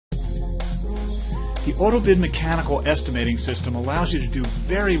The AutoBid Mechanical estimating system allows you to do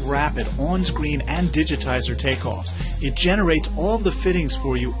very rapid on-screen and digitizer takeoffs. It generates all of the fittings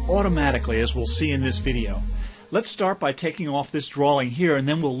for you automatically, as we'll see in this video. Let's start by taking off this drawing here, and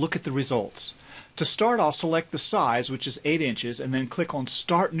then we'll look at the results. To start, I'll select the size, which is 8 inches, and then click on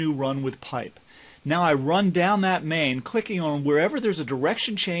Start New Run with Pipe. Now I run down that main, clicking on wherever there's a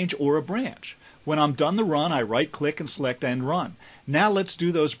direction change or a branch. When I'm done the run, I right-click and select End Run. Now let's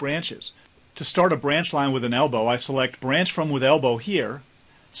do those branches. To start a branch line with an elbow, I select Branch from with Elbow here,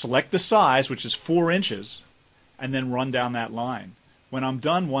 select the size, which is 4 inches, and then run down that line. When I'm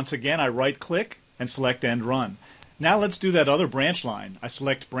done, once again, I right-click and select End Run. Now let's do that other branch line. I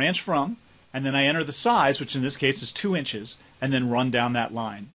select Branch from, and then I enter the size, which in this case is 2 inches, and then run down that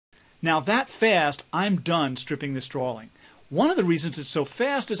line. Now that fast, I'm done stripping this drawing. One of the reasons it's so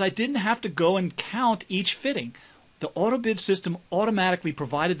fast is I didn't have to go and count each fitting. The AutoBid system automatically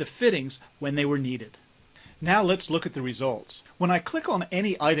provided the fittings when they were needed. Now let's look at the results. When I click on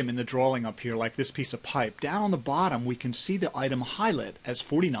any item in the drawing up here, like this piece of pipe, down on the bottom we can see the item highlighted as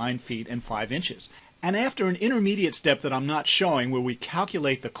 49 feet and 5 inches. And after an intermediate step that I'm not showing, where we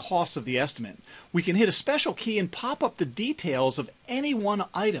calculate the cost of the estimate, we can hit a special key and pop up the details of any one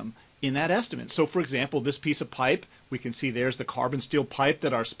item in that estimate. So for example, this piece of pipe, we can see there's the carbon steel pipe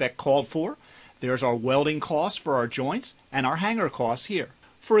that our spec called for. There's our welding costs for our joints and our hanger costs here.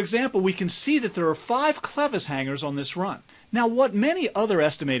 For example, we can see that there are 5 clevis hangers on this run. Now what many other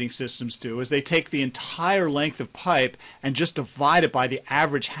estimating systems do is they take the entire length of pipe and just divide it by the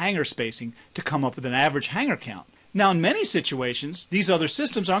average hanger spacing to come up with an average hanger count. Now in many situations, these other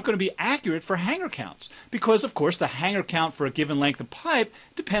systems aren't going to be accurate for hanger counts because of course the hanger count for a given length of pipe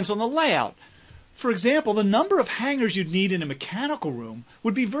depends on the layout. For example, the number of hangers you'd need in a mechanical room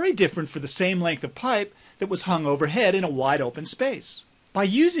would be very different for the same length of pipe that was hung overhead in a wide open space. By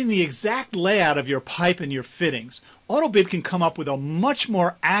using the exact layout of your pipe and your fittings, AutoBid can come up with a much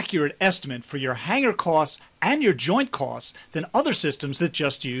more accurate estimate for your hanger costs and your joint costs than other systems that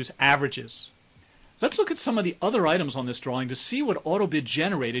just use averages. Let's look at some of the other items on this drawing to see what AutoBid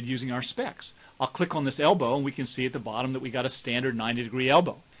generated using our specs. I'll click on this elbow and we can see at the bottom that we got a standard 90-degree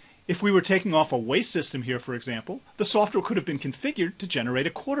elbow. If we were taking off a waist system here, for example, the software could have been configured to generate a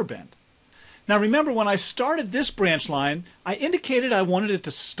quarter bend. Now remember, when I started this branch line, I indicated I wanted it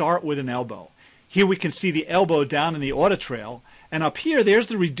to start with an elbow. Here we can see the elbow down in the audit trail, and up here there's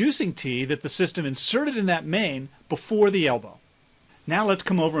the reducing T that the system inserted in that main before the elbow. Now let's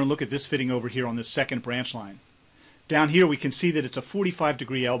come over and look at this fitting over here on this second branch line. Down here we can see that it's a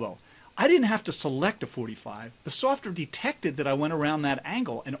 45-degree elbow. I didn't have to select a 45. The software detected that I went around that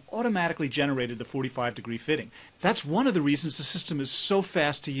angle and automatically generated the 45-degree fitting. That's one of the reasons the system is so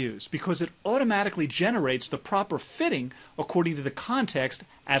fast to use, because it automatically generates the proper fitting according to the context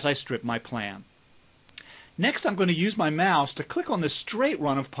as I strip my plan. Next, I'm going to use my mouse to click on this straight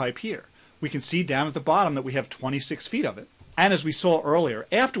run of pipe here. We can see down at the bottom that we have 26 feet of it. And as we saw earlier,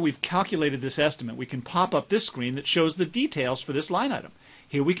 after we've calculated this estimate, we can pop up this screen that shows the details for this line item.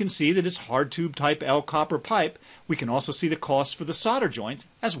 Here we can see that it's hard tube type L copper pipe. We can also see the costs for the solder joints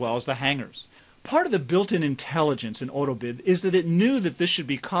as well as the hangers. Part of the built-in intelligence in AutoBid is that it knew that this should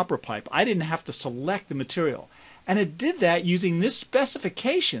be copper pipe. I didn't have to select the material. And it did that using this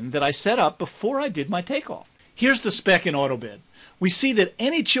specification that I set up before I did my takeoff. Here's the spec in AutoBid. We see that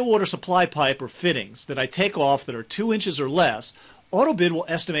any chill water supply pipe or fittings that I take off that are 2 inches or less, AutoBid will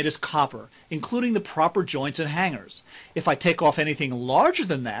estimate as copper, including the proper joints and hangers. If I take off anything larger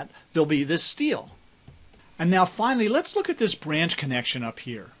than that, there'll be this steel. And now finally, let's look at this branch connection up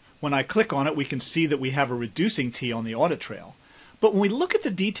here. When I click on it, we can see that we have a reducing T on the audit trail. But when we look at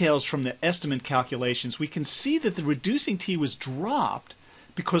the details from the estimate calculations, we can see that the reducing T was dropped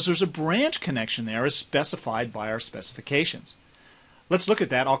because there's a branch connection there as specified by our specifications. Let's look at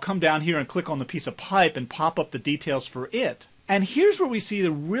that. I'll come down here and click on the piece of pipe and pop up the details for it. And here's where we see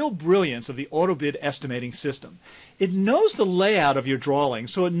the real brilliance of the AutoBid estimating system. It knows the layout of your drawing,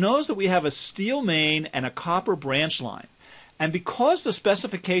 so it knows that we have a steel main and a copper branch line. And because the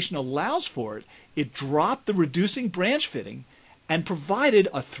specification allows for it, it dropped the reducing branch fitting and provided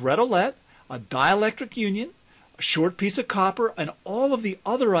a threadolette, a dielectric union, a short piece of copper, and all of the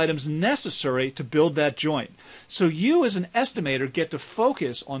other items necessary to build that joint. So you as an estimator get to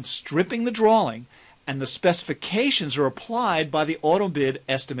focus on stripping the drawing, and the specifications are applied by the AutoBid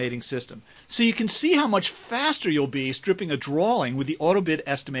estimating system. So you can see how much faster you'll be stripping a drawing with the AutoBid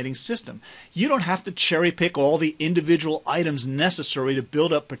estimating system. You don't have to cherry pick all the individual items necessary to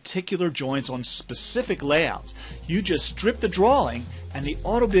build up particular joints on specific layouts. You just strip the drawing and the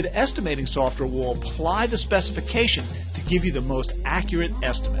AutoBid estimating software will apply the specification to give you the most accurate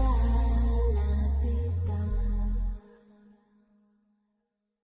estimate.